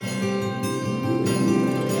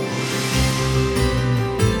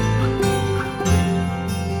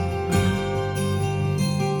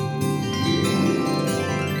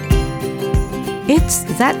It's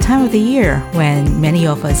that time of the year when many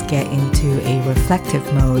of us get into a reflective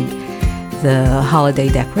mode. The holiday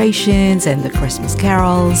decorations and the Christmas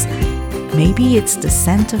carols. Maybe it's the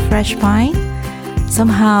scent of fresh pine.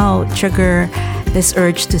 Somehow trigger this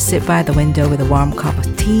urge to sit by the window with a warm cup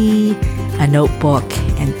of tea, a notebook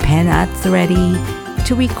and pen at the ready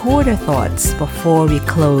to record our thoughts before we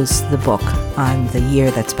close the book on the year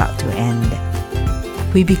that's about to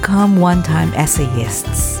end. We become one-time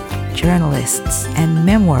essayists, journalists, and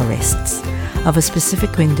memoirists of a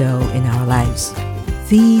specific window in our lives.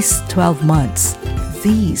 These 12 months,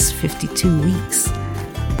 these 52 weeks,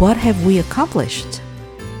 what have we accomplished?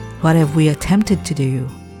 What have we attempted to do?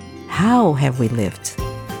 How have we lived?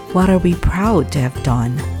 What are we proud to have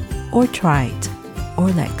done, or tried, or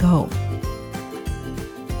let go?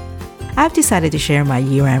 I've decided to share my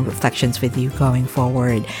year-end reflections with you going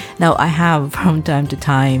forward. Now, I have from time to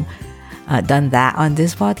time done that on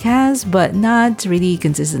this podcast, but not really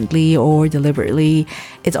consistently or deliberately.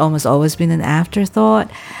 It's almost always been an afterthought.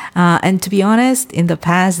 And to be honest, in the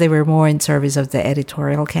past, they were more in service of the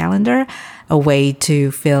editorial calendar, a way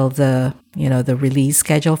to fill the release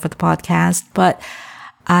schedule for the podcast. But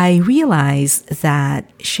I realized that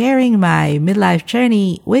sharing my midlife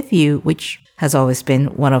journey with you, which has always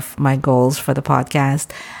been one of my goals for the podcast,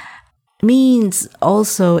 means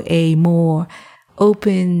also a more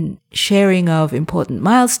open sharing of important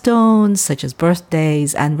milestones such as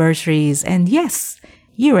birthdays, anniversaries, and yes,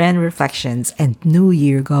 year-end reflections and New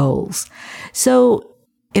Year goals. So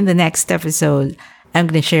in the next episode, I'm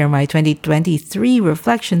going to share my 2023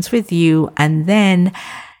 reflections with you, and then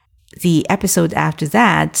the episode after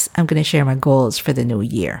that, I'm going to share my goals for the new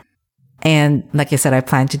year. And like I said, I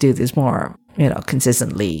plan to do this more,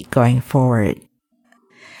 consistently going forward.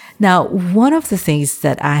 Now, one of the things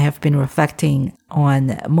that I have been reflecting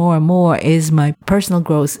on more and more is my personal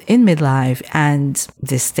growth in midlife and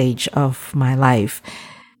this stage of my life.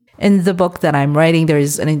 In the book that I'm writing, there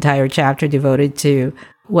is an entire chapter devoted to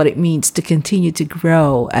what it means to continue to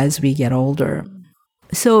grow as we get older.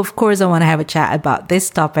 So, of course, I want to have a chat about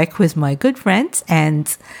this topic with my good friend and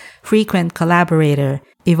frequent collaborator,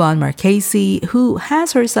 Yvonne Marchese, who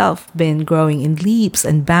has herself been growing in leaps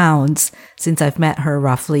and bounds since I've met her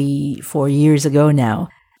roughly 4 years ago now.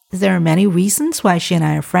 There are many reasons why she and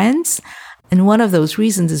I are friends, and one of those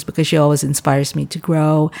reasons is because she always inspires me to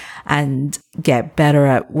grow and get better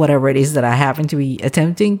at whatever it is that I happen to be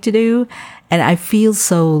attempting to do. And I feel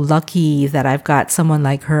so lucky that I've got someone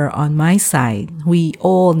like her on my side. We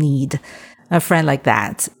all need a friend like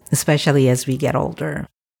that, especially as we get older.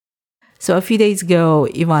 So a few days ago,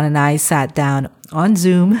 Yvonne and I sat down on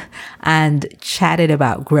Zoom and chatted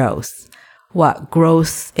about growth, what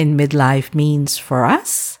growth in midlife means for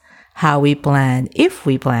us, how we plan, if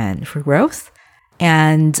we plan for growth,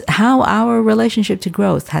 and how our relationship to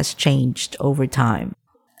growth has changed over time.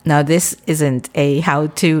 Now, this isn't a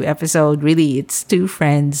how-to episode, really. It's two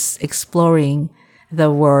friends exploring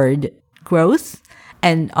the word growth.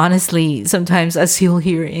 And honestly, sometimes, as you'll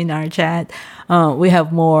hear in our chat, we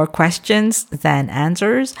have more questions than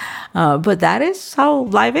answers. But that is how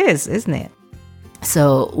life is, isn't it?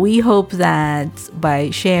 So we hope that by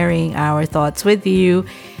sharing our thoughts with you,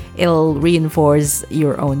 it'll reinforce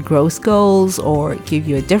your own growth goals or give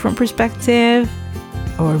you a different perspective.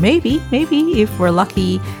 Or maybe, if we're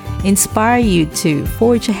lucky, inspire you to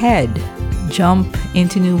forge ahead, jump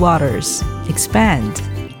into new waters, expand,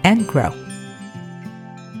 and grow.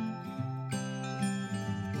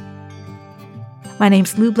 My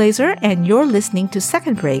name's Lou Blazer, and you're listening to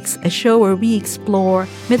Second Breaks, a show where we explore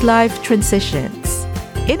midlife transitions.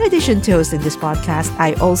 In addition to hosting this podcast,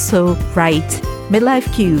 I also write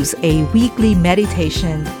Midlife Cues, a weekly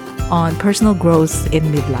meditation on personal growth in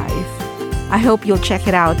midlife. I hope you'll check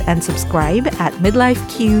it out and subscribe at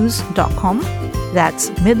midlifecues.com.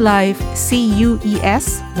 That's midlife,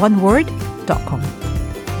 CUES, one word.com.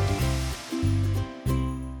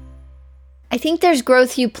 I think there's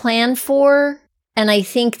growth you plan for, and I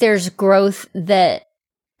think there's growth that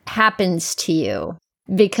happens to you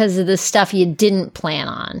because of the stuff you didn't plan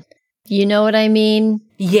on. You know what I mean?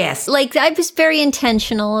 Yes. Like, I was very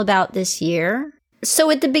intentional about this year.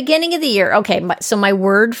 So at the beginning of the year, so my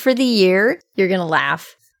word for the year, you're going to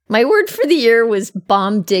laugh. My word for the year was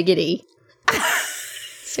bomb diggity.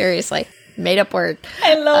 Seriously, made up word.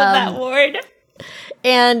 I love that word.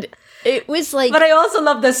 And it was like... But I also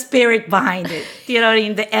love the spirit behind it. You know what I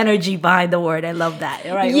mean? The energy behind the word. I love that.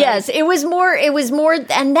 Right? Yes, it was more,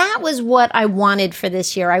 and that was what I wanted for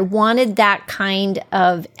this year. I wanted that kind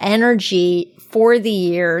of energy for the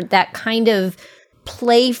year, that kind of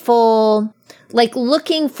playful, like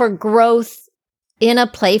looking for growth in a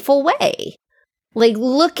playful way. Like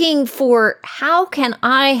looking for how can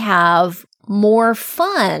I have more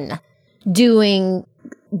fun doing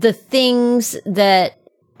the things that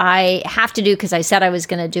I have to do because I said I was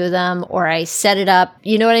going to do them or I set it up.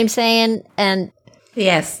 You know what I'm saying? And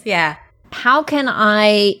yes, yeah. How can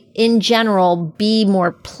I, in general, be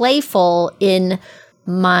more playful in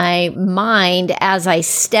my mind as I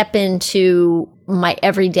step into my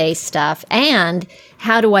everyday stuff? And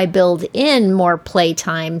how do I build in more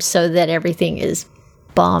playtime so that everything is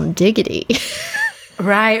bomb diggity?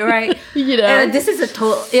 Right. You know, and this is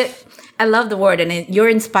I love the word, and you're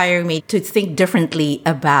inspiring me to think differently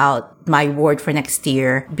about my word for next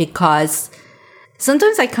year, because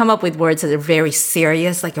sometimes I come up with words that are very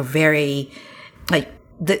serious, like the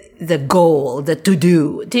goal, the to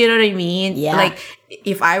do. Do you know what I mean? Yeah. Like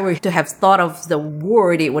if I were to have thought of the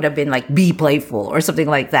word, it would have been like be playful or something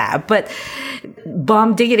like that. But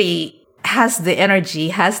bomb diggity has the energy,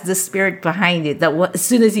 has the spirit behind it that as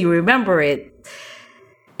soon as you remember it,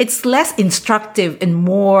 it's less instructive and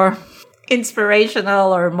more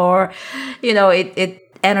inspirational, or more,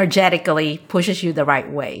 it energetically pushes you the right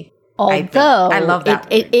way. Although I love that.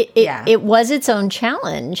 It was its own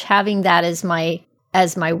challenge having that as my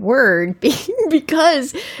word,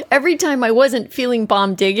 because every time I wasn't feeling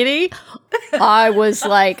bomb diggity, I was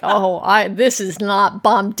like, this is not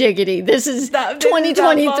bomb diggity. This is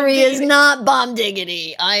 2023 is not bomb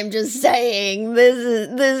diggity. I'm just saying this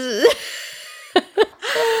is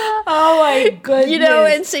oh my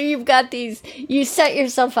goodness. And so you've got you set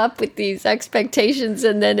yourself up with these expectations,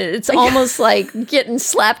 and then it's almost like getting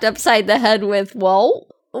slapped upside the head with, well,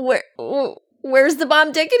 where's the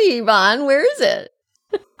bomb diggity, Yvonne? Where is it?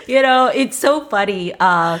 It's so funny.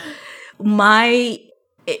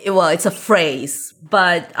 It's a phrase,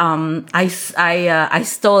 but I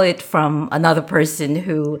stole it from another person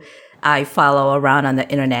who I follow around on the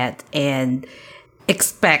internet, and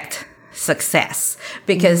expect success,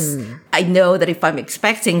 because I know that if I'm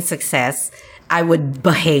expecting success, I would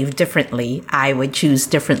behave differently. I would choose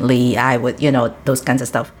differently. I would, those kinds of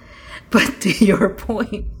stuff. But to your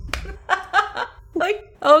point,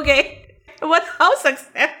 like, okay, how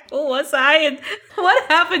successful was I? And what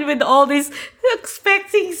happened with all this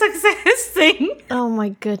expecting success thing? Oh my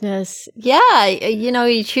goodness. Yeah.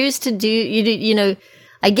 You choose to do,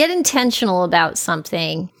 I get intentional about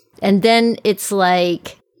something, and then it's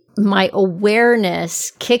like, my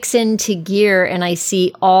awareness kicks into gear and I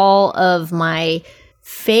see all of my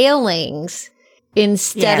failings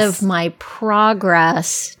instead of my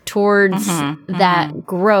progress towards that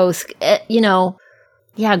growth.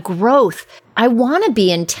 Growth. I want to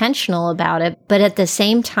be intentional about it, but at the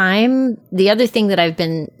same time, the other thing that I've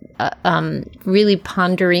been really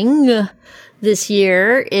pondering this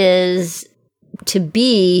year is to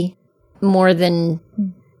be more than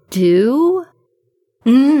do.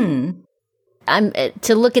 I'm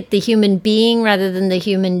to look at the human being rather than the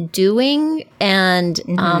human doing, and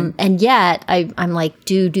yet I'm like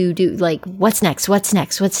do like what's next,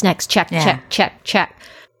 check.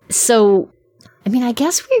 So I mean, I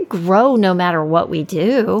guess we grow no matter what we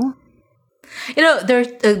do. There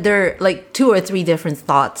are like 2 or 3 different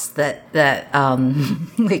thoughts that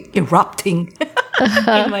like erupting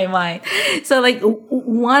in my mind. So like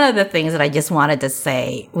one of the things that I just wanted to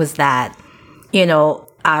say was that,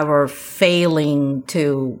 our failing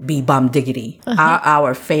to be bomb diggity,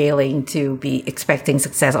 our failing to be expecting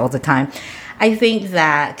success all the time. I think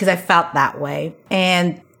that because I felt that way,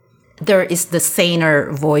 and there is the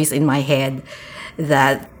saner voice in my head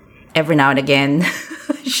that every now and again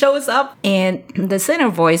shows up, and the saner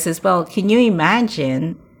voice is, well, can you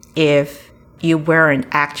imagine if you weren't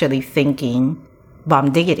actually thinking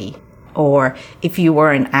bomb diggity, or if you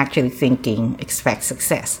weren't actually thinking expect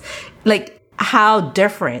success? Like, how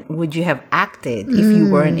different would you have acted if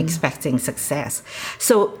you weren't expecting success?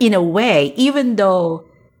 So in a way, even though,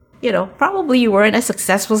 probably you weren't as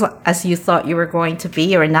successful as you thought you were going to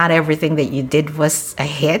be, or not everything that you did was a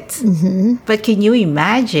hit, but can you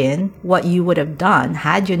imagine what you would have done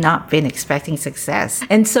had you not been expecting success?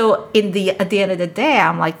 And so at the end of the day,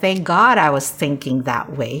 I'm like, thank God I was thinking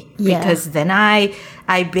that way, because then I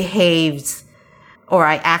behaved, or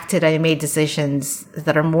I acted, I made decisions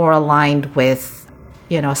that are more aligned with,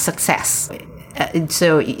 success.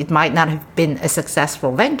 So it might not have been a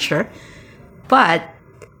successful venture, but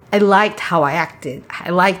I liked how I acted. I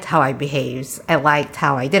liked how I behaved. I liked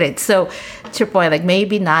how I did it. So to your point, like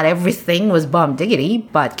maybe not everything was bomb diggity,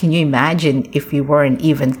 but can you imagine if you weren't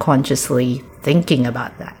even consciously thinking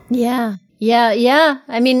about that? Yeah.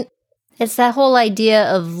 I mean, it's that whole idea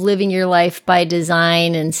of living your life by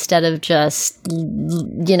design instead of just,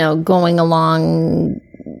 going along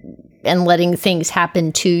and letting things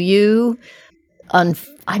happen to you.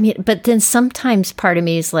 But then sometimes part of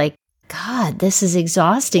me is like, God, this is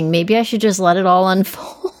exhausting. Maybe I should just let it all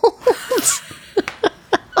unfold.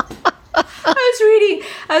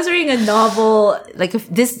 I was reading a novel, like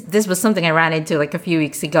this was something I ran into like a few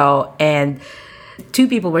weeks ago, and two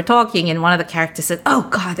people were talking, and one of the characters said, "Oh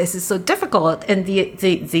God, this is so difficult," and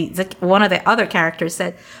the one of the other characters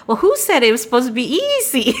said, "Well, who said it was supposed to be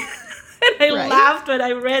easy?" And I laughed when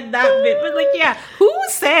I read that bit. But like, yeah, who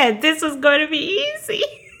said this was going to be easy?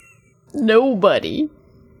 Nobody.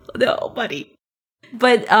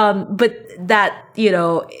 But that,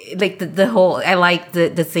 like the whole, I like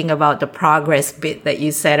the thing about the progress bit that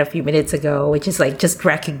you said a few minutes ago, which is like just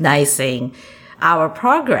recognizing our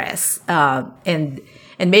progress. And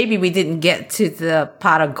maybe we didn't get to the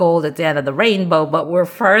pot of gold at the end of the rainbow, but we're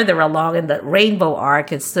further along in the rainbow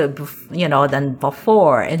arc than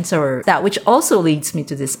before. And so that, which also leads me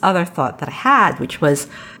to this other thought that I had, which was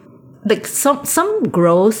like some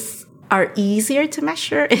growth are easier to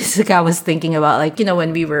measure. It's like I was thinking about, like,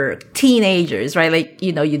 when we were teenagers, right? Like,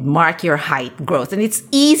 you'd mark your height growth, and it's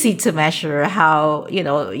easy to measure how,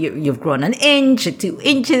 you've grown an inch or 2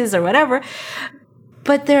 inches or whatever.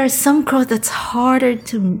 But there is some growth that's harder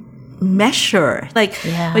to measure. Like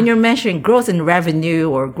when you're measuring growth in revenue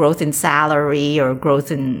or growth in salary or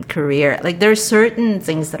growth in career, like there are certain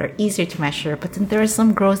things that are easier to measure, but then there are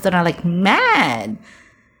some growths that are like, man,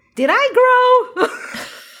 did I grow?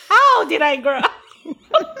 How did I grow?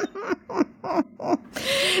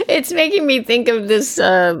 It's making me think of this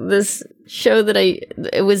show that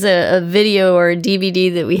it was a video or a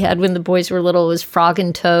DVD that we had when the boys were little. It was Frog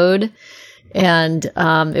and Toad. And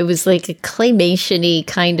it was like a claymation-y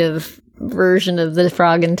kind of version of the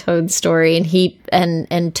Frog and Toad story. And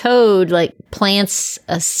and Toad like plants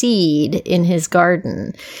a seed in his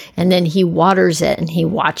garden, and then he waters it and he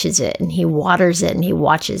watches it and he waters it and he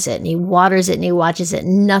watches it and he waters it and he watches it.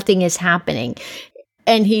 And nothing is happening.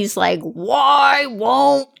 And he's like, "Why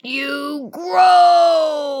won't you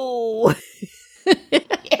grow?"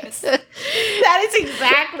 Yes, that is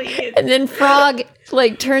exactly it. And then Frog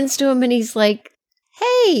like turns to him and he's like,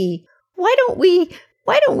 "Hey, why don't we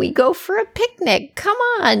go for a picnic? Come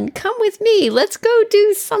on, come with me. Let's go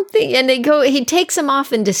do something." And he takes him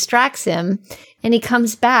off and distracts him, and he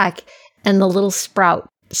comes back and the little sprout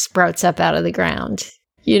sprouts up out of the ground,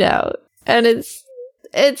 and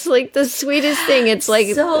it's like the sweetest thing. It's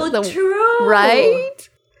like so true, right?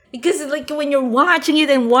 Because like when you're watching it,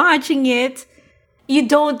 you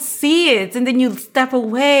don't see it, and then you step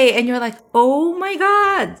away and you're like, "Oh my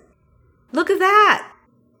God, look at that."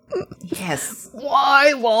 Yes.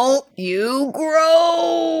 Why won't you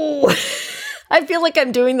grow? I feel like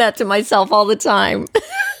I'm doing that to myself all the time.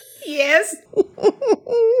 Yes.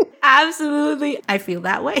 Absolutely. I feel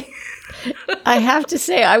that way. I have to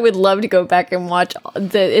say, I would love to go back and watch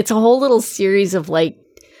it's a whole little series of like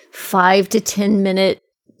 5 to 10 minute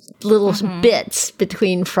little bits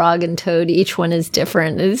between Frog and Toad. Each one is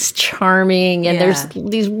different. It's charming, and there's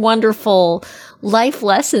these wonderful life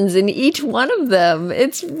lessons in each one of them.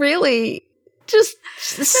 It's really just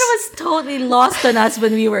it was totally lost on us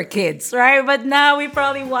when we were kids, right? But now we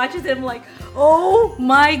probably watch them like, oh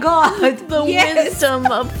my God, the wisdom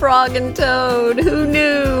of Frog and Toad. Who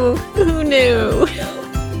knew? Who knew?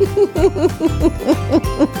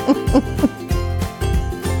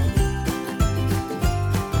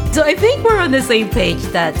 So I think we're on the same page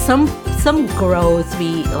that some growth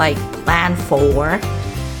we like plan for,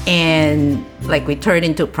 and like we turn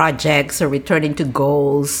into projects or we turn into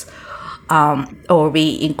goals, or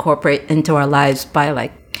we incorporate into our lives by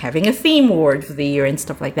like having a theme word for the year and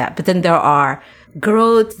stuff like that. But then there are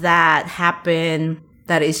growth that happen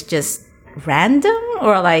that is just random,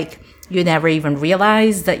 or like you never even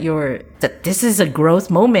realize that this is a growth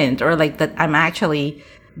moment, or like that I'm actually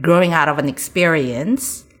growing out of an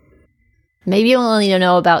experience. Maybe you'll only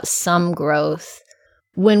know about some growth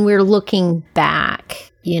when we're looking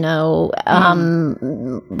back,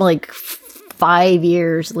 like 5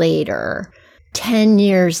 years later, 10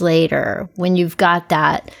 years later, when you've got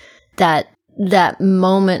that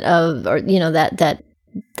moment of, or, that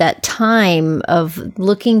time of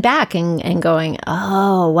looking back and going,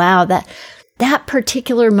 oh, wow, that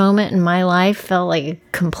particular moment in my life felt like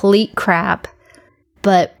complete crap.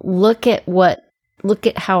 But look at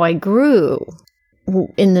how I grew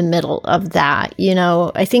in the middle of that.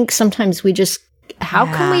 I think sometimes we just, how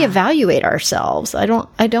can we evaluate ourselves? I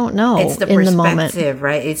don't know. It's the in perspective, the moment.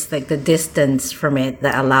 Right? It's like the distance from it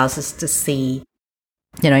that allows us to see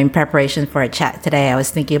in preparation for a chat today, I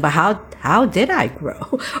was thinking about how did I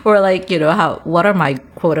grow? Or like, what are my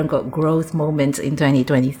quote unquote growth moments in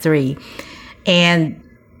 2023? And,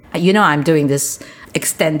 I'm doing this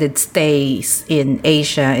extended stays in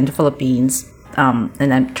Asia, in the Philippines.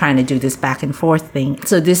 And I'm trying to do this back and forth thing.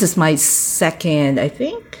 So this is my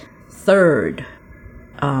third,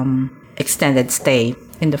 extended stay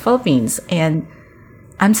in the Philippines. And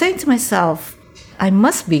I'm saying to myself, I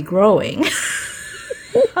must be growing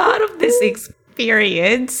out of this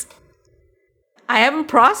experience. I haven't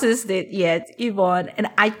processed it yet, Yvonne, and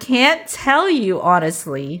I can't tell you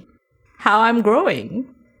honestly how I'm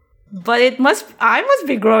growing. But I must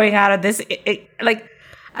be growing out of this.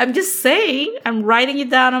 I'm just saying, I'm writing it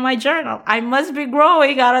down on my journal. I must be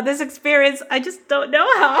growing out of this experience. I just don't know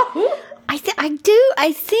how. I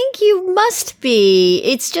think you must be.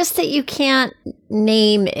 It's just that you can't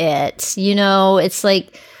name it. It's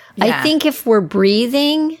like, yeah. I think if we're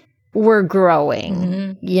breathing, we're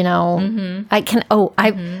growing,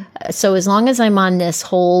 so as long as I'm on this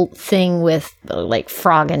whole thing with like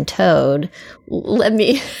Frog and Toad, let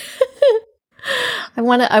me, I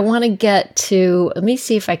want to get to, let me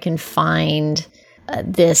see if I can find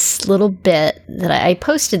this little bit that I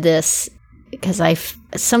posted this because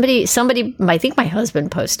somebody, I think my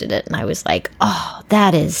husband posted it and I was like, oh,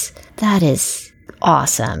 that is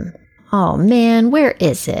awesome. Oh man, where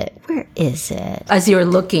is it? As you're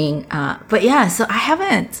looking, but yeah, so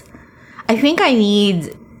I think I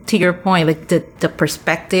need, to your point, like the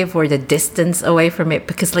perspective or the distance away from it,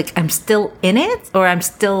 because like I'm still in it, or it's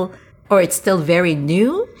still very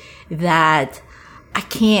new, that I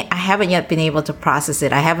haven't yet been able to process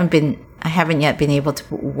it. I haven't yet been able to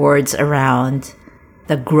put words around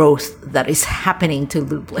the growth that is happening to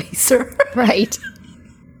Lou Blazer. Right.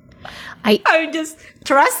 I'm just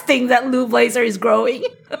trusting that Lou Blazer is growing.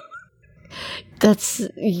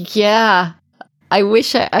 Yeah. I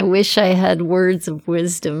wish I had words of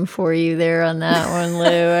wisdom for you there on that one, Lou.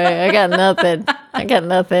 I got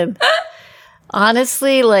nothing.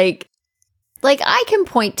 Honestly, like I can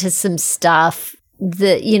point to some stuff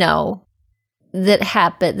that, that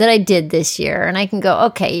happened, that I did this year, and I can go,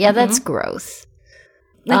 okay, yeah, that's growth.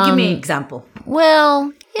 Like, give me an example.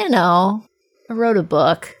 Well, I wrote a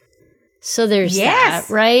book. So there's that,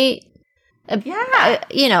 right?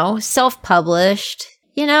 Yeah. Self-published,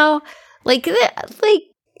 that's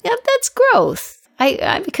growth.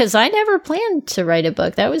 Because I never planned to write a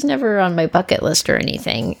book. That was never on my bucket list or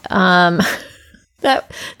anything. That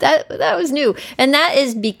was new. And that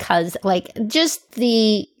is because just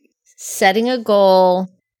the setting a goal,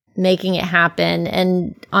 making it happen,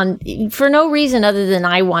 and for no reason other than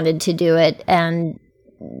I wanted to do it, and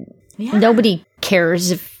nobody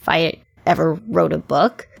cares if I ever wrote a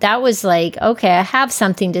book. That was like, okay, I have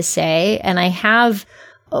something to say, and I have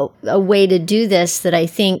a way to do this that I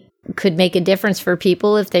think could make a difference for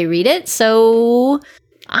people if they read it. So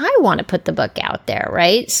I want to put the book out there,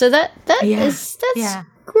 right? So that's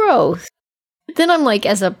growth. Then I'm like,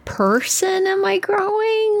 as a person, am I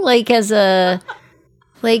growing? As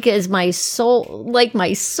my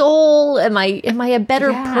soul, am I a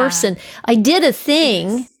better person? I did a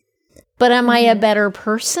thing. Yes. But am I a better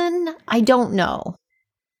person? I don't know.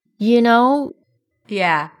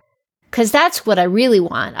 Yeah. Because that's what I really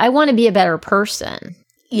want. I want to be a better person.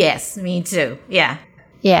 Yes, me too. Yeah.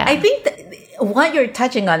 Yeah. I think that what you're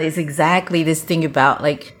touching on is exactly this thing about,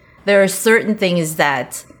 there are certain things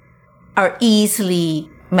that are easily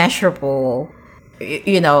measurable.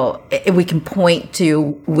 We can point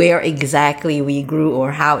to where exactly we grew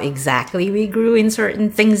or how exactly we grew in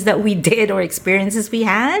certain things that we did or experiences we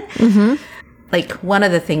had. Mm-hmm. One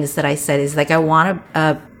of the things that I said is I want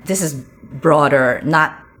to, this is broader,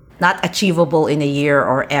 not achievable in a year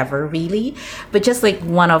or ever really, but just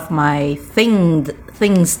one of my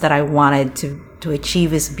things that I wanted to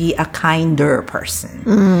achieve is be a kinder person.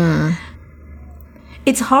 Mm.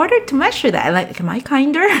 It's harder to measure that. Am I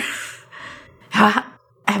kinder?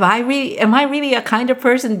 Am I really a kinder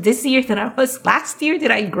person this year than I was last year? Did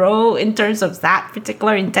I grow in terms of that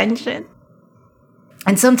particular intention?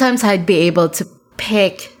 And sometimes I'd be able to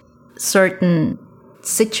pick certain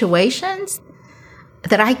situations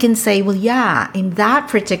that I can say, well, yeah, in that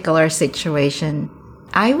particular situation,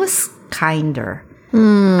 I was kinder.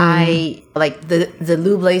 I the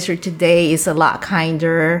Lou Blazer today is a lot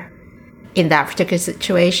kinder in that particular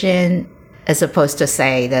situation, as opposed to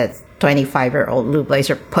say that 25-year-old Lou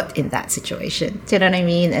Blazer put in that situation. Do you know what I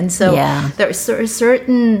mean? And so there are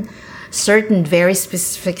certain very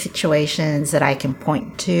specific situations that I can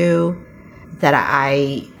point to that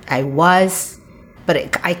I was but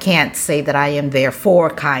I can't say that I am therefore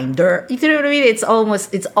kinder. You know what I mean? It's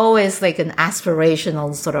always like an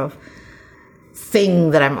aspirational sort of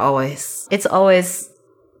thing that it's always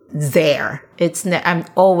there. I'm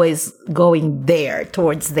always going there,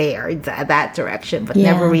 towards there, that direction, but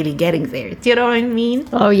never really getting there. Do you know what I mean?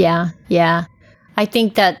 Oh yeah. Yeah. I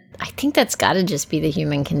think that's got to just be the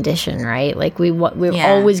human condition, right? Like we're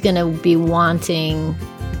always going to be wanting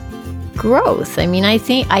growth. I mean,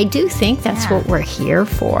 I do think that's what we're here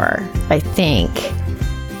for. I think.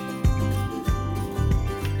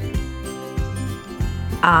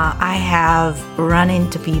 I have run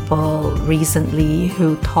into people recently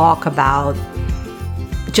who talk about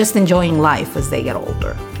just enjoying life as they get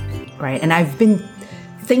older, right? And I've been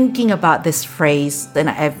thinking about this phrase, and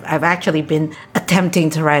I've actually been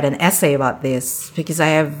attempting to write an essay about this because I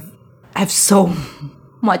have so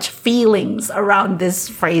much feelings around this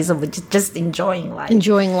phrase of just enjoying life.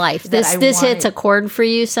 Enjoying life. This hits a chord for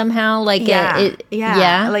you somehow? Like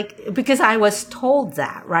like, because I was told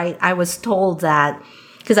that, right? I was told that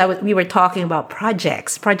because we were talking about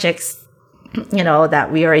projects, that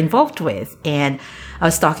we are involved with. And I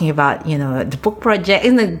was talking about, the book project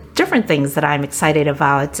and the different things that I'm excited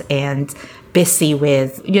about and busy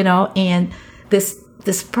with, and this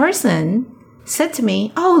person said to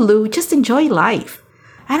me, "Oh, Lou, just enjoy life."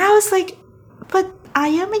 And I was like, but I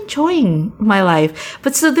am enjoying my life.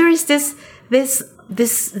 But so there is this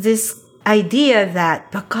idea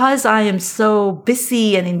that because I am so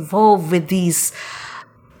busy and involved with these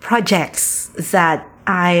projects that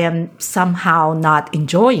I am somehow not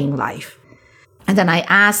enjoying life. And then I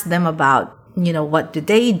asked them about, what do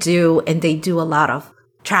they do? And they do a lot of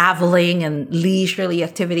traveling and leisurely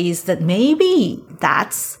activities that maybe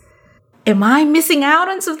am I missing out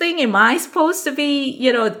on something? Am I supposed to be,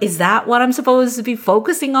 is that what I'm supposed to be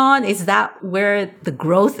focusing on? Is that where the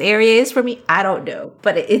growth area is for me? I don't know.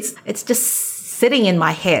 But it's just sitting in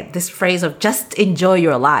my head, this phrase of just enjoy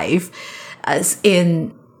your life, as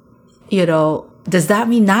in, does that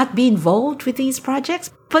mean not be involved with these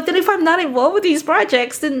projects? But then if I'm not involved with these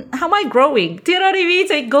projects, then how am I growing? Do you know what I mean?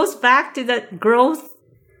 So it goes back to that growth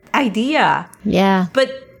idea. Yeah.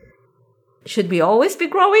 But should we always be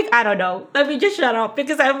growing? I don't know. Let me just shut up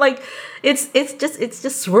because I'm like, it's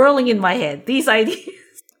just swirling in my head, these ideas.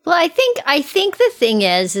 Well, I think the thing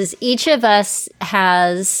is each of us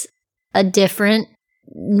has a different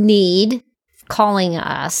need calling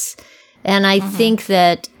us. And I think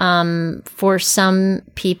that for some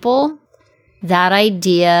people, that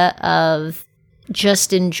idea of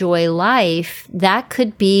just enjoy life, that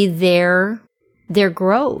could be their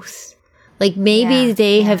growth. Like maybe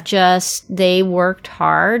they worked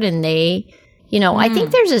hard and they, I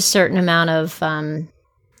think there's a certain amount of,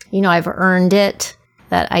 I've earned it,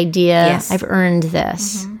 that idea. Yes. I've earned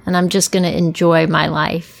this and I'm just going to enjoy my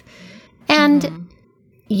life. And,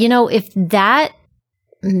 if that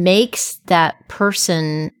makes that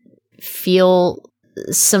person feel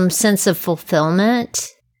some sense of fulfillment,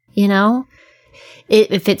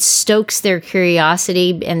 if it stokes their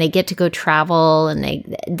curiosity and they get to go travel and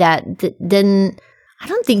then I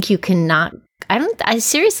don't think you can not, I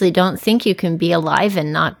seriously don't think you can be alive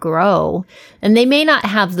and not grow. And they may not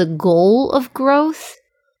have the goal of growth,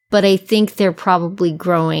 but I think they're probably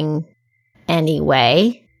growing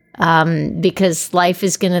anyway, because life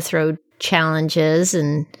is going to throw challenges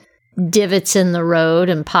and divots in the road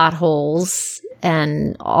and potholes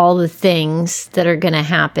and all the things that are going to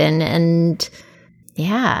happen. And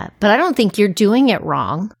but I don't think you're doing it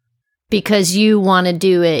wrong because you want to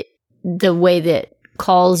do it the way that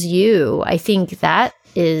calls you. I think that's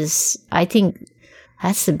the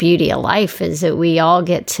beauty of life, is that we all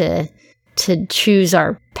get to choose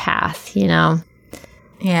our path, Yeah.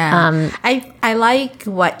 I like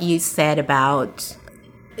what you said about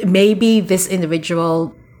maybe this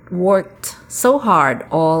individual worked so hard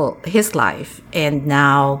all his life and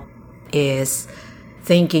now is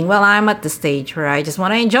thinking, well, I'm at the stage where I just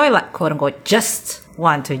want to enjoy life, quote unquote, just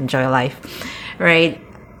want to enjoy life, right?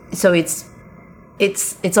 So it's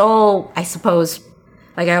all, I suppose,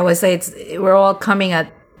 like I always say, we're all coming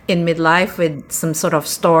in midlife with some sort of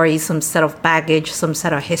story, some set of baggage, some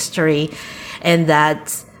set of history, and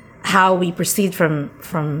that how we proceed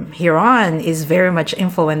from here on is very much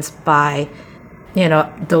influenced by,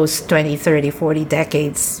 those 20, 30, 40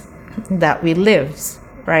 decades that we lived,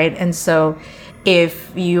 right? And so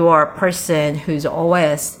if you are a person who's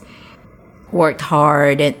always worked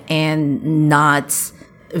hard and not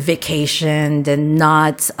vacationed and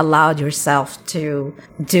not allowed yourself to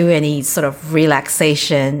do any sort of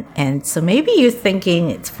relaxation, and so maybe you're thinking,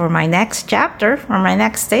 it's for my next chapter, for my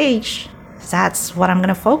next stage, That's what I'm going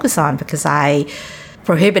to focus on, because I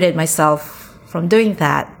prohibited myself from doing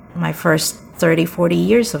that my first 30, 40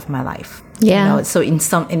 years of my life. Yeah. So in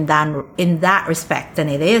that respect, then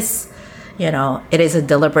it is, it is a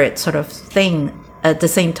deliberate sort of thing. At the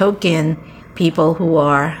same token, people who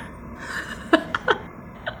are,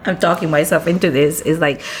 I'm talking myself into this, is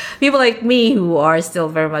like people like me who are still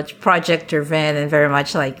very much project driven and very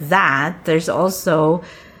much like that. There's also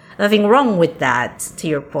nothing wrong with that, to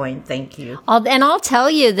your point. Thank you. I'll tell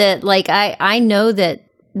you that, like, I know that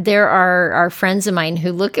there are friends of mine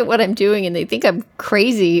who look at what I'm doing and they think I'm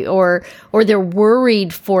crazy, or they're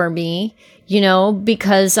worried for me,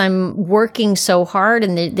 because I'm working so hard,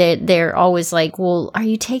 and they're always like, well, are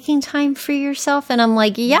you taking time for yourself? And I'm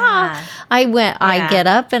like, yeah. I get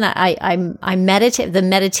up and I meditate. The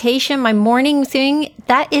meditation, my morning thing,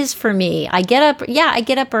 that is for me. I get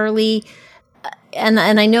up early. And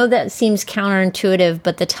I know that seems counterintuitive,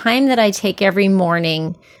 but the time that I take every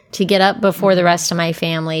morning to get up before the rest of my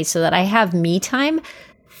family so that I have me time,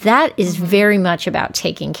 that is very much about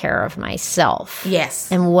taking care of myself.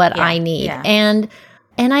 Yes. And what I need. Yeah. And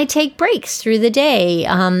I take breaks through the day.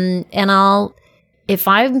 And if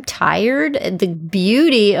I'm tired, the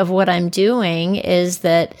beauty of what I'm doing is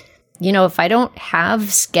that, if I don't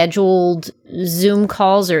have scheduled Zoom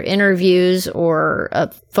calls or interviews or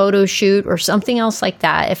a photo shoot or something else like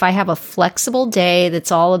that, if I have a flexible day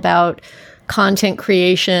that's all about content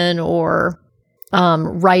creation or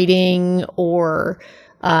writing or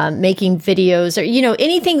making videos or,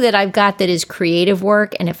 anything that I've got that is creative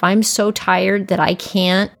work, and if I'm so tired that I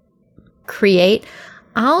can't create,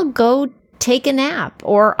 I'll go take a nap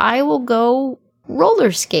or I will go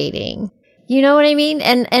roller skating. You know what I mean?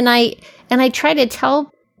 And I try to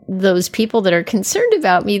tell those people that are concerned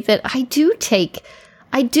about me that I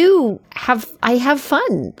have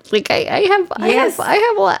fun. Like I have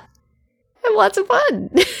lots of fun.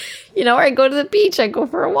 Or I go to the beach, I go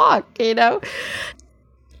for a walk,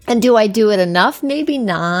 And do I do it enough? Maybe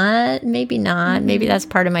not. Maybe that's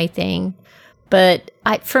part of my thing. But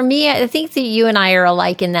for me, I think that you and I are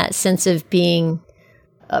alike in that sense of being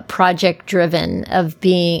project driven, of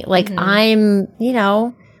being like, I'm,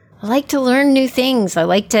 I like to learn new things. I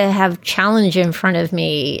like to have challenge in front of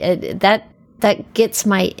me. That gets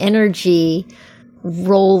my energy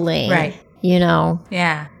rolling. Right.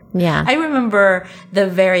 Yeah. Yeah. I remember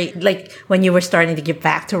when you were starting to get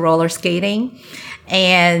back to roller skating,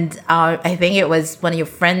 and I think it was one of your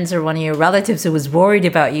friends or one of your relatives who was worried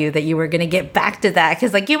about you, that you were going to get back to that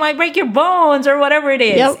because you might break your bones or whatever it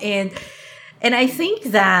is. Yep. And I think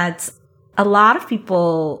that a lot of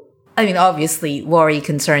people, obviously worry,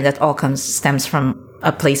 concern, that all stems from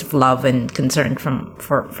a place of love and concern from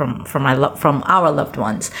our loved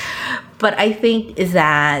ones. But I think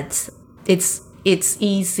that it's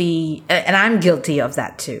easy, and I'm guilty of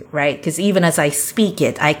that too, right? Because even as I speak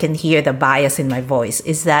it, I can hear the bias in my voice,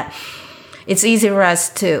 is that it's easy for us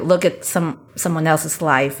to look at someone else's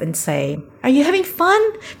life and say, are you having fun?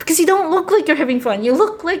 Because you don't look like you're having fun. You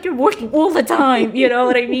look like you're working all the time. You know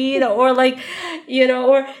what I mean? Or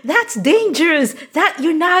or that's dangerous. That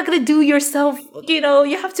you're not going to do yourself.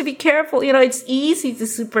 You have to be careful. It's easy to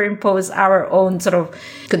superimpose our own sort of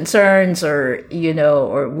concerns or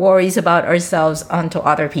worries about ourselves onto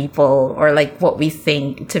other people, or what we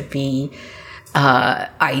think to be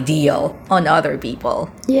ideal on other people.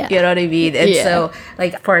 Yeah. You know what I mean? And so,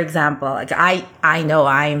 for example, I know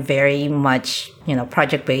I'm very much,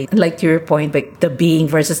 project based, to your point, but the being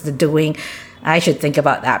versus the doing, I should think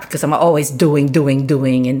about that, because I'm always doing.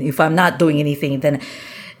 And if I'm not doing anything, then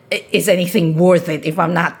is anything worth it if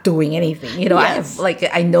I'm not doing anything? Yes.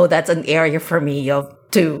 I know that's an area for me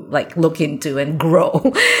to look into and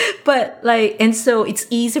grow. But and so it's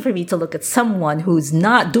easy for me to look at someone who's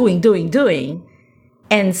not doing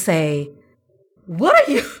and say, what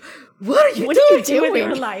are you doing with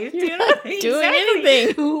your life? Do you know? Doing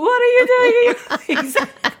anything. What are you doing?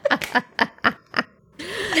 Exactly.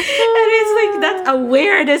 And it's that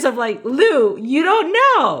awareness of Lou, you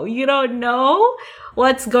don't know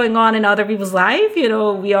what's going on in other people's life.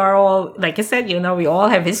 We are all, like I said, we all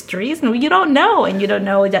have histories, and you don't know. And you don't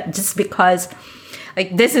know that just because,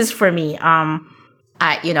 this is for me, I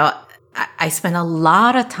spend a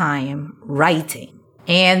lot of time writing,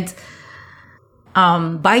 and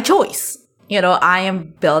by choice. I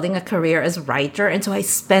am building a career as a writer, and so I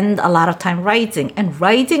spend a lot of time writing. And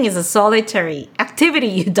writing is a solitary activity.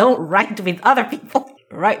 You don't write with other people.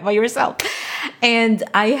 Write by yourself. And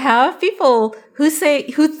I have people who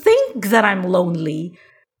think that I'm lonely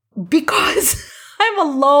because I'm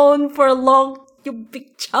alone for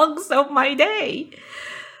big chunks of my day.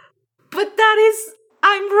 But that is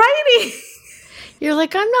I'm writing. You're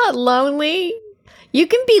like, I'm not lonely. You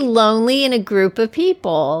can be lonely in a group of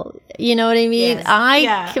people. You know what I mean? Yes.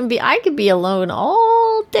 I could be alone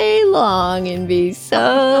all day long and be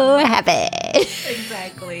so happy.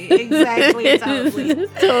 Exactly.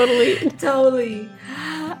 Totally. Totally.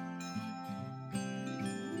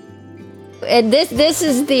 And this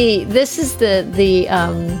is the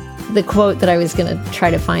quote that I was going to try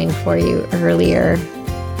to find for you earlier.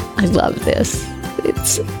 I love this.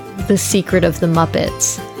 It's The Secret of the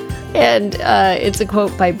Muppets. And it's a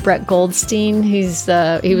quote by Brett Goldstein. He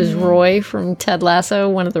was Roy from Ted Lasso,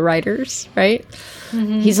 one of the writers, right?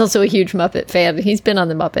 Mm-hmm. He's also a huge Muppet fan. He's been on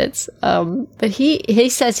the Muppets. But he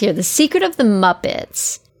says here, the secret of the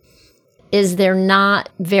Muppets is they're not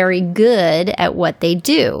very good at what they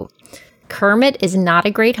do. Kermit is not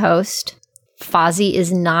a great host. Fozzie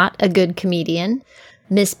is not a good comedian.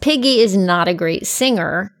 Miss Piggy is not a great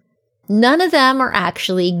singer. None of them are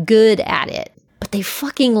actually good at it. But they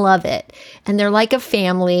fucking love it. And they're like a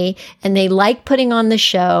family and they like putting on the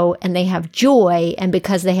show and they have joy. And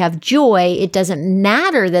because they have joy, it doesn't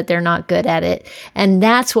matter that they're not good at it. And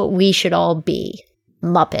that's what we should all be.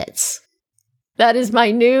 Muppets. That is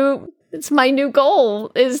it's my new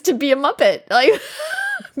goal is to be a Muppet. Like,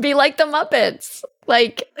 be like the Muppets.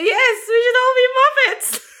 Like, yes, we should all be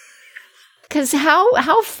Muppets. Because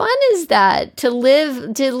how fun is that to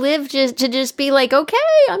live just be like, okay,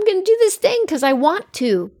 I'm going to do this thing because I want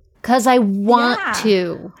to. Because I want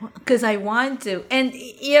to. And,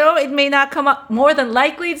 it may not come up, more than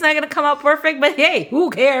likely it's not going to come out perfect, but hey, who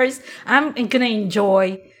cares? I'm going to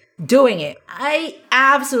enjoy doing it. I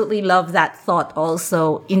absolutely love that thought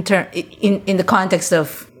also in the context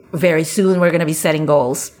of very soon we're going to be setting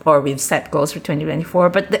goals, or we've set goals for 2024,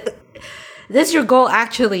 but this your goal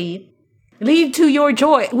actually. Lead to your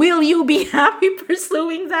joy. Will you be happy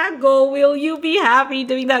pursuing that goal? Will you be happy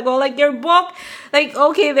doing that goal? Like your book, like,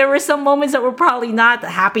 okay, there were some moments that were probably not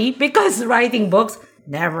happy because writing books,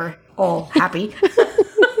 never all happy.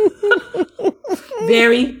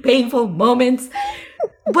 Very painful moments.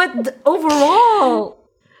 But overall,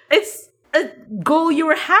 it's a goal you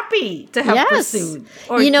were happy to have pursued.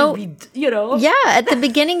 Or Yeah, at the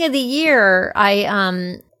beginning of the year,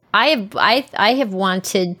 I have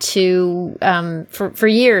wanted to, for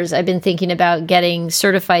years, I've been thinking about getting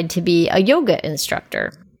certified to be a yoga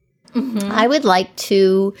instructor. Mm-hmm. I would like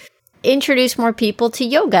to introduce more people to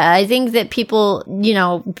yoga. I think that people,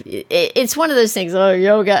 it's one of those things,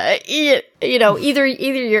 yoga, either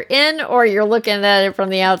you're in or you're looking at it from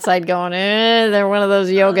the outside going, they're one of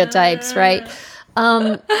those yoga types, right?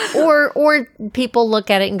 Or people look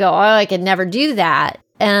at it and go, oh, I could never do that.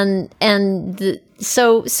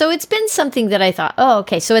 So it's been something that I thought, oh,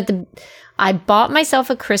 okay. So I bought myself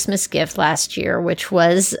a Christmas gift last year, which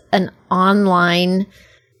was an online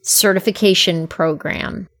certification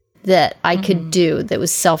program that I could do, that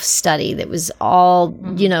was self-study, that was all,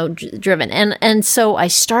 driven. And so I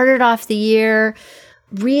started off the year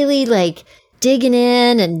really like digging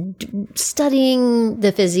in and studying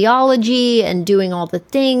the physiology and doing all the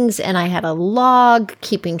things. And I had a log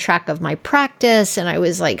keeping track of my practice. And I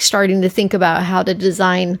was like starting to think about how to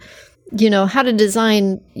design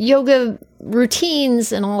yoga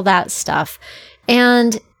routines and all that stuff.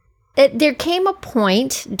 And there came a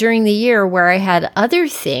point during the year where I had other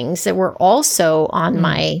things that were also on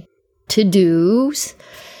my to-dos.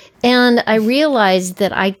 And I realized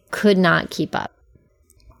that I could not keep up.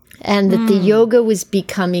 And that the yoga was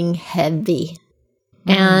becoming heavy.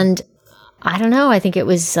 And I don't know, I think it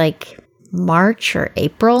was like March or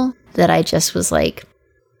April that I just was like,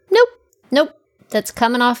 nope, that's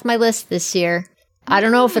coming off my list this year. I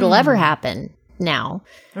don't know if it'll ever happen now.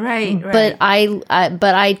 Right. But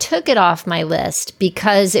I took it off my list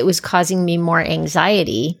because it was causing me more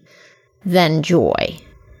anxiety than joy.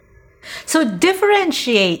 So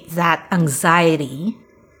differentiate that anxiety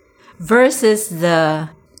versus the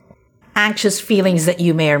anxious feelings that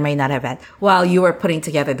you may or may not have had while you were putting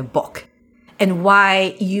together the book, and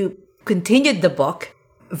why you continued the book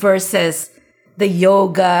versus the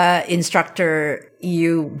yoga instructor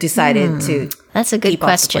you decided to. That's a good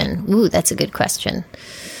question. Ooh, that's a good question.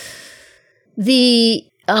 The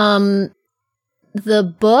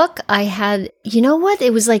book I had, you know what?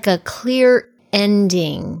 It was like a clear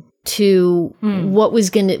ending to what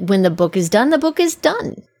was when the book is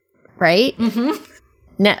done, right? Mm-hmm.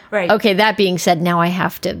 Now, right. Okay, that being said, now I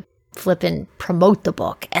have to flip and promote the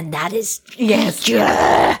book. And that is... Yes.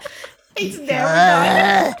 It's never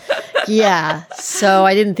done. Yeah. So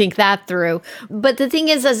I didn't think that through. But the thing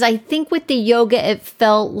is I think with the yoga, it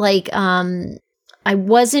felt like I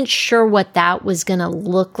wasn't sure what that was going to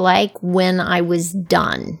look like when I was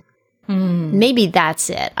done. Maybe that's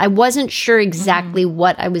it. I wasn't sure exactly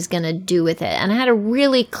what I was going to do with it. And I had a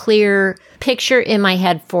really clear picture in my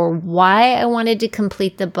head for why I wanted to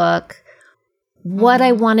complete the book, what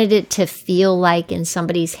I wanted it to feel like in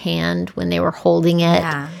somebody's hand when they were holding it.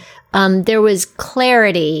 Yeah. There was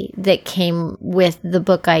clarity that came with the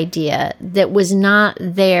book idea that was not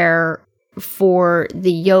there for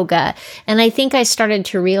the yoga. And I think I started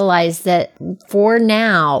to realize that for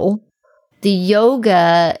now, the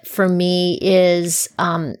yoga for me is,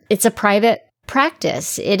 it's a private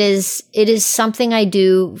practice. It is something I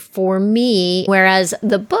do for me, whereas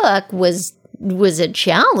the book was a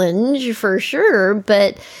challenge for sure,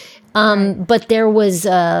 but there was,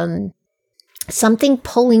 something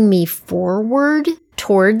pulling me forward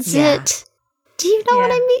towards it. Do you know what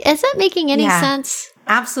I mean? Is that making any sense?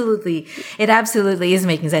 Absolutely. It absolutely is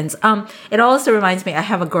making sense. It also reminds me, I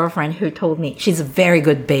have a girlfriend who told me she's a very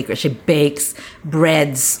good baker. She bakes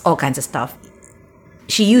breads, all kinds of stuff.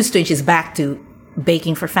 She used to, and she's back to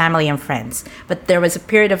baking for family and friends. But there was a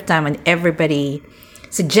period of time when everybody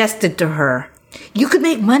suggested to her, you could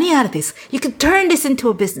make money out of this. You could turn this into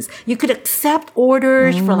a business. You could accept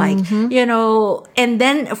orders for and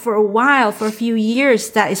then for a while, for a few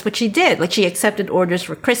years, that is what she did. Like she accepted orders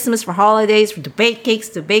for Christmas, for holidays, to bake cakes,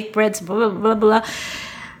 to bake breads, blah, blah, blah, blah.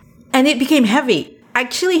 And it became heavy.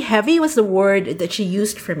 Actually, heavy was the word that she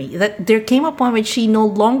used for me. That there came a point when she no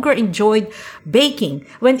longer enjoyed baking,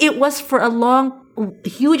 when it was for a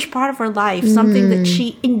huge part of her life, something that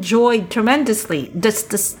she enjoyed tremendously.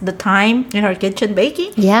 Just the time in her kitchen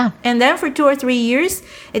baking. Yeah. And then for 2 or 3 years,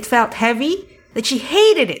 it felt heavy, that she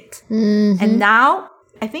hated it. And now,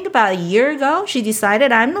 I think about a year ago, she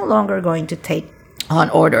decided I'm no longer going to take on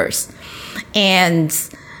orders. And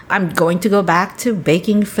I'm going to go back to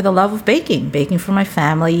baking for the love of baking for my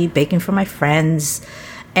family, baking for my friends.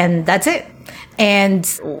 And that's it. And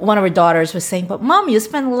one of her daughters was saying, but Mom, you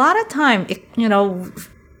spend a lot of time,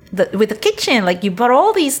 with the kitchen. Like you bought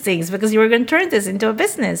all these things because you were going to turn this into a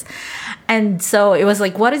business. And so it was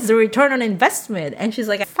like, what is the return on investment? And she's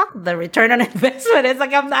like, fuck the return on investment. It's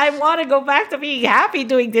like, I want to go back to being happy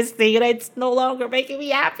doing this thing. And it's no longer making me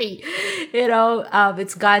happy.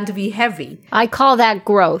 It's gotten to be heavy. I call that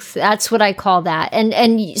growth. That's what I call that. And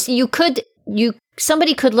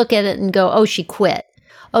somebody could look at it and go, oh, she quit.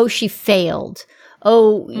 Oh, she failed.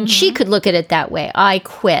 Oh, she could look at it that way. I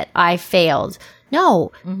quit. I failed.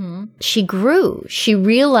 No, she grew. She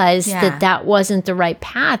realized that wasn't the right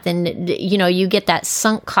path. And, you get that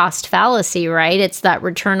sunk cost fallacy, right? It's that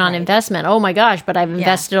return on investment. Oh my gosh, but I've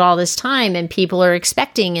invested all this time and people are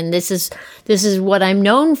expecting, and this is what I'm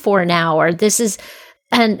known for now, or this is,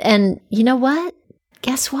 and you know what?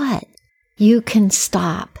 Guess what? You can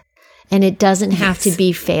stop, and it doesn't have to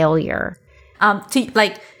be failure. In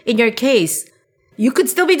your case, you could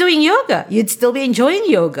still be doing yoga. You'd still be enjoying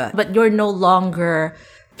yoga, but you're no longer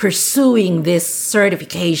pursuing this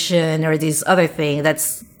certification or this other thing.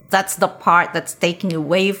 That's the part that's taking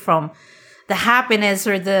away from the happiness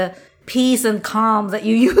or the peace and calm that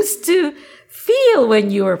you used to feel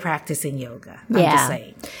when you were practicing yoga. I'm just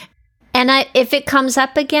saying. And if it comes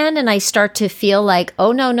up again and I start to feel like,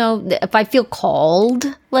 oh, no, if I feel called,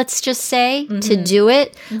 let's just say, to do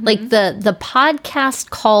it, like the podcast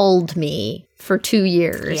called me for 2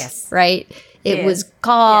 years, right? It was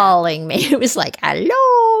calling me. It was like,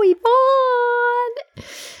 hello, Yvonne.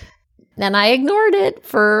 And I ignored it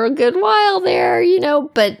for a good while there,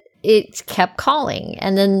 but it kept calling.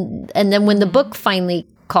 And then when the book finally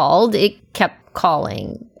called, it kept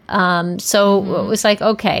calling. So it was like,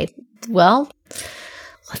 okay, well,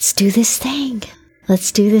 let's do this thing.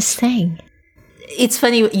 It's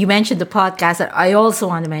funny you mentioned the podcast. I also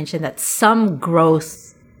want to mention that some growth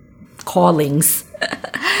callings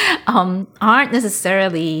aren't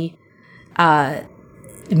necessarily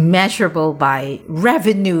measurable by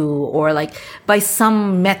revenue or like by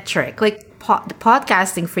some metric. Like the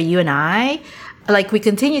podcasting for you and I, like we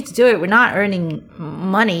continue to do it. We're not earning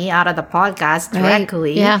money out of the podcast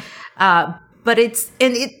directly. Right. Yeah. But it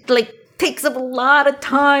takes up a lot of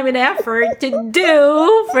time and effort to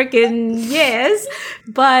do.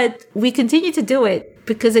 But we continue to do it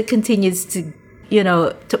because it continues to,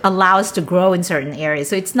 to allow us to grow in certain areas.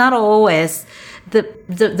 So it's not always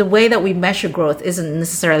the way that we measure growth isn't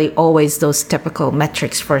necessarily always those typical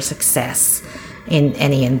metrics for success in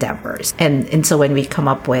any endeavors. And so when we come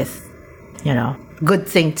up with, good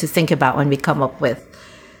thing to think about when we come up with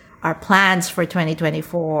our plans for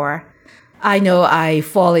 2024, I know I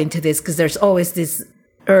fall into this because there's always this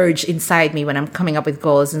urge inside me when I'm coming up with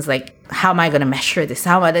goals. And it's like, how am I going to measure this?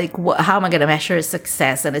 How am I going to measure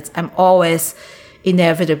success? And I'm always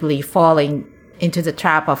inevitably falling into the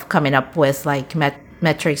trap of coming up with like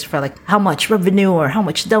metrics for like how much revenue or how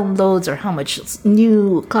much downloads or how much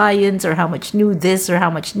new clients or how much new this or how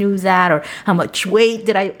much new that or how much weight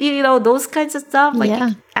did I, those kinds of stuff. Like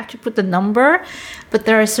you actually put the number, but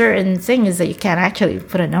there are certain things that you can't actually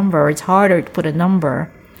put a number, or it's harder to put a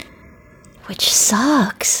number. Which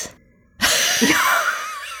sucks. Yes.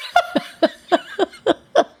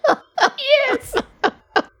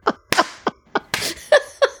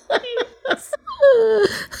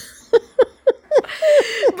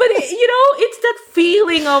 But it's that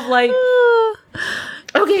feeling of like,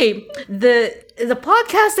 okay, the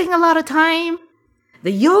podcasting a lot of time,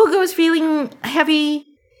 the yoga was feeling heavy,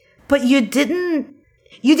 but you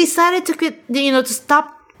decided to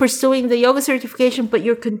stop pursuing the yoga certification, but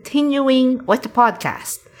you're continuing with the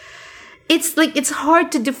podcast. It's like, it's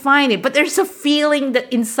hard to define it, but there's a feeling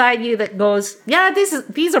that inside you that goes, yeah,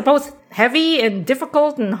 these are both heavy and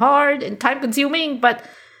difficult and hard and time consuming, but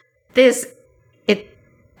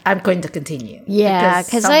I'm going to continue. Yeah,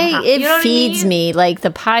 because it feeds me. Like the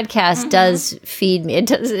podcast does feed me.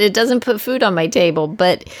 It doesn't put food on my table,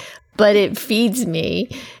 but it feeds me.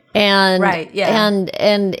 And right, yeah.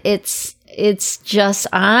 And it's just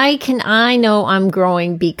I know I'm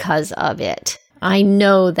growing because of it. I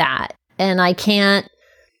know that. And I can't,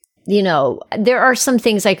 there are some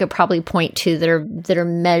things I could probably point to that are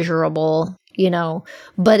measurable,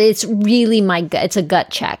 but it's really it's a gut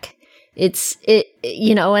check.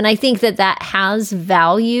 And I think that has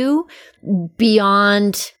value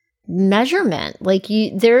beyond measurement. Like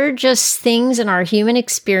there are just things in our human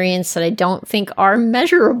experience that I don't think are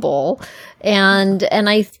measurable. And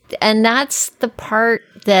that's the part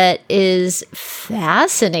that is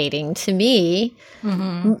fascinating to me,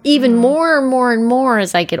 even more and more and more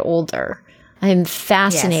as I get older. I'm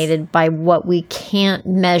fascinated by what we can't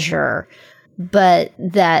measure, but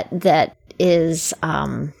that is,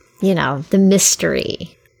 the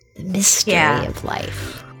mystery of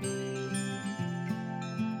life.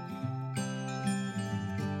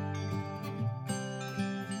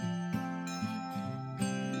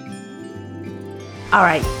 All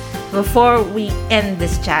right, before we end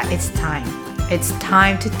this chat, it's time. It's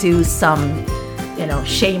time to do some,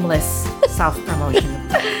 shameless self-promotion.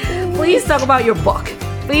 Please talk about your book.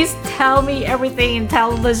 Please tell me everything and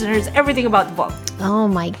tell the listeners everything about the book. Oh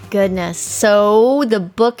my goodness. So the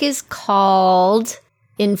book is called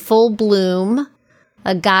In Full Bloom,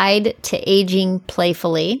 A Guide to Aging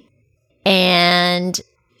Playfully. And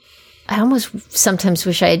I almost sometimes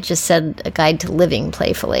wish I had just said A Guide to Living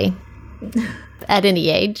Playfully at any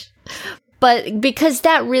age. But because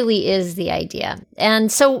that really is the idea.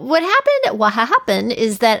 And so what happened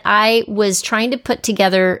is that I was trying to put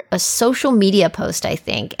together a social media post, I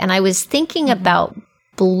think, and I was thinking about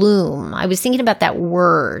bloom. I was thinking about that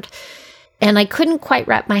word, and I couldn't quite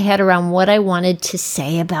wrap my head around what I wanted to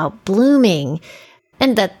say about blooming.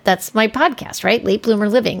 And that's my podcast, right? Late Bloomer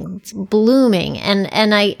Living. It's blooming. And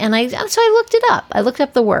so I looked it up. I looked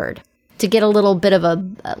up the word to get a little bit of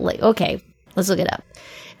okay, let's look it up.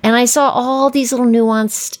 And I saw all these little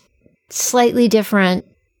nuanced, slightly different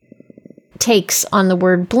takes on the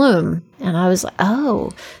word bloom. And I was like,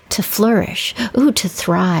 oh, to flourish. Ooh, to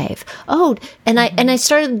thrive. Oh, and I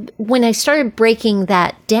started, when I started breaking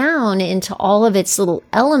that down into all of its little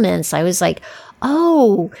elements, I was like,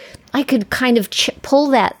 oh, I could kind of pull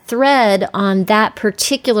that thread on that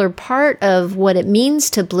particular part of what it means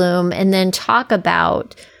to bloom and then talk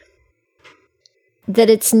about that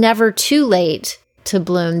it's never too late to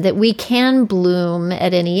bloom, that we can bloom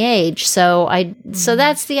at any age. So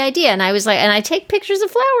that's the idea. And I was like, and I take pictures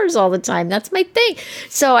of flowers all the time. That's my thing.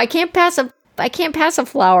 So I can't pass a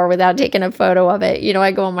flower without taking a photo of it.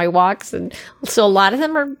 I go on my walks, and so a lot of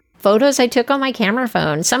them are photos I took on my camera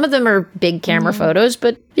phone. Some of them are big camera photos,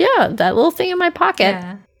 but yeah, that little thing in my pocket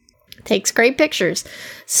takes great pictures.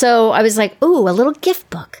 So I was like, ooh, a little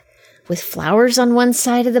gift book with flowers on one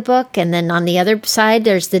side of the book, and then on the other side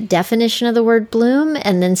there's the definition of the word bloom,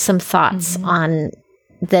 and then some thoughts on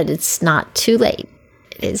that it's not too late.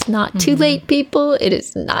 It is not too late, people. It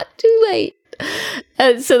is not too late.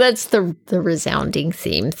 And so that's the resounding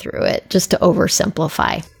theme through it, just to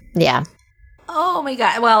oversimplify. Yeah. Oh my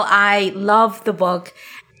God. Well, I love the book.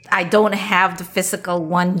 I don't have the physical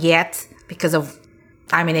one yet because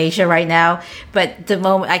I'm in Asia right now, but the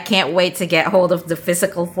moment I can't wait to get hold of the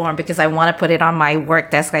physical form because I want to put it on my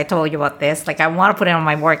work desk. I told you about this. Like, I want to put it on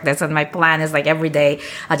my work desk, and my plan is like every day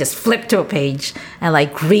I'll just flip to a page and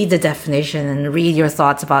like read the definition and read your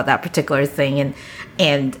thoughts about that particular thing.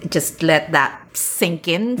 and just let that sink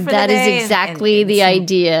in for That the day. is exactly the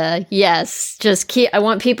idea. Yes. Just I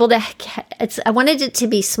want people to, I wanted it to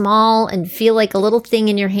be small and feel like a little thing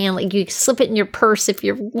in your hand. Like you slip it in your purse if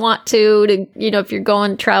you want to, if you're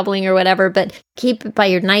going traveling or whatever, but keep it by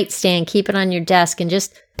your nightstand, keep it on your desk and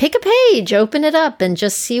just pick a page, open it up and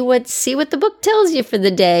just see what the book tells you for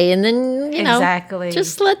the day. And then, exactly.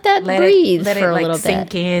 just let that breathe for a little bit.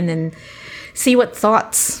 Sink in and see what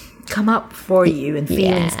thoughts come up for you and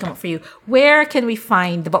feelings come up for you. Where can we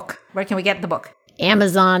find the book? Where can we get the book?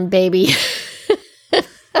 Amazon, baby.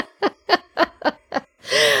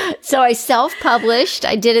 So I self-published.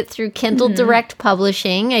 I did it through Kindle Direct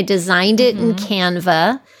Publishing. I designed it in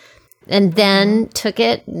Canva and then took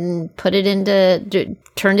it and turned it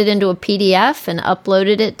into a PDF and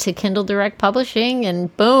uploaded it to Kindle Direct Publishing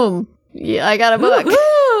and boom, I got a book.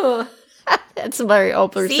 Woo-hoo! That's very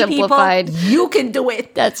oversimplified. People, you can do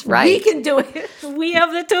it. That's right. We can do it. We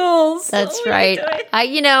have the tools. That's right.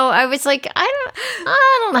 I was like,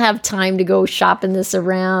 I don't have time to go shopping this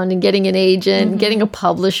around and getting an agent, and getting a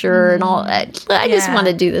publisher and all that. I just want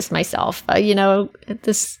to do this myself.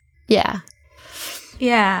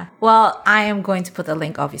 Yeah. Well, I am going to put the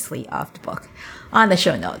link, obviously, of the book on the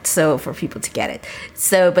show notes. So for people to get it.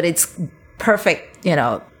 But it's perfect,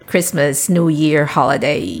 Christmas, New Year,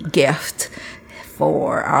 holiday gift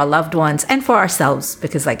for our loved ones and for ourselves,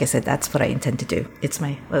 because like I said, that's what I intend to do. It's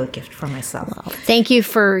my little gift for myself. Well, thank you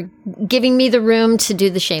for giving me the room to do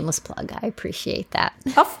the shameless plug. I appreciate that.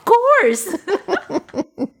 Of course.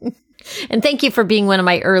 And thank you for being one of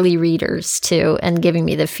my early readers too and giving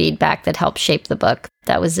me the feedback that helped shape the book.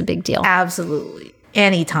 That was a big deal. Absolutely.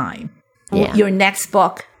 Anytime. Yeah. Your next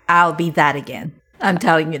book, I'll be that again. I'm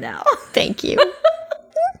telling you now. Thank you.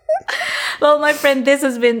 Well, my friend, this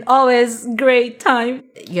has been always great time.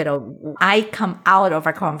 I come out of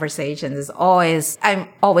our conversations I'm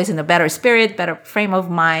always in a better spirit, better frame of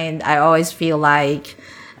mind. I always feel like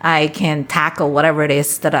I can tackle whatever it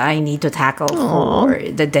is that I need to tackle for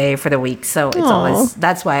the day, for the week. So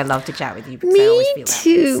that's why I love to chat with you. Because I always feel that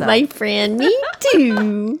too, way, my friend. Me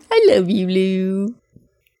too. I love you, Lou.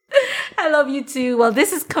 I love you too. Well,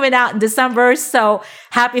 this is coming out in December, so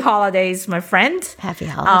happy holidays, my friend. Happy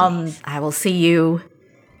holidays. I will see you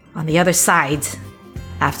on the other side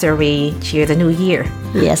after we cheer the new year.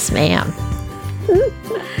 Yes, ma'am.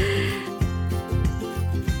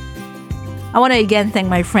 I want to again thank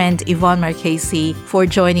my friend Yvonne Marchese for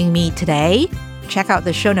joining me today. Check out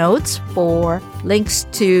the show notes for links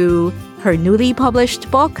to her newly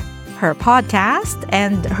published book, her podcast,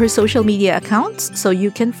 and her social media accounts, so you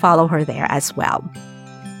can follow her there as well.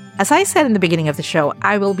 As I said in the beginning of the show,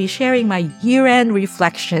 I will be sharing my year-end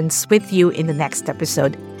reflections with you in the next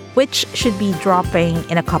episode, which should be dropping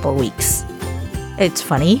in a couple weeks. It's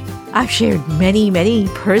funny, I've shared many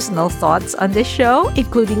personal thoughts on this show,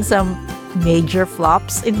 including some major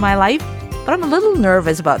flops in my life, but I'm a little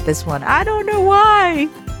nervous about this one. I don't know why.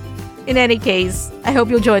 In any case, I hope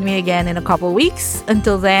you'll join me again in a couple weeks.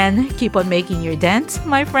 Until then, keep on making your dent,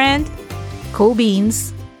 my friend. Cool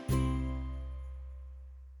beans.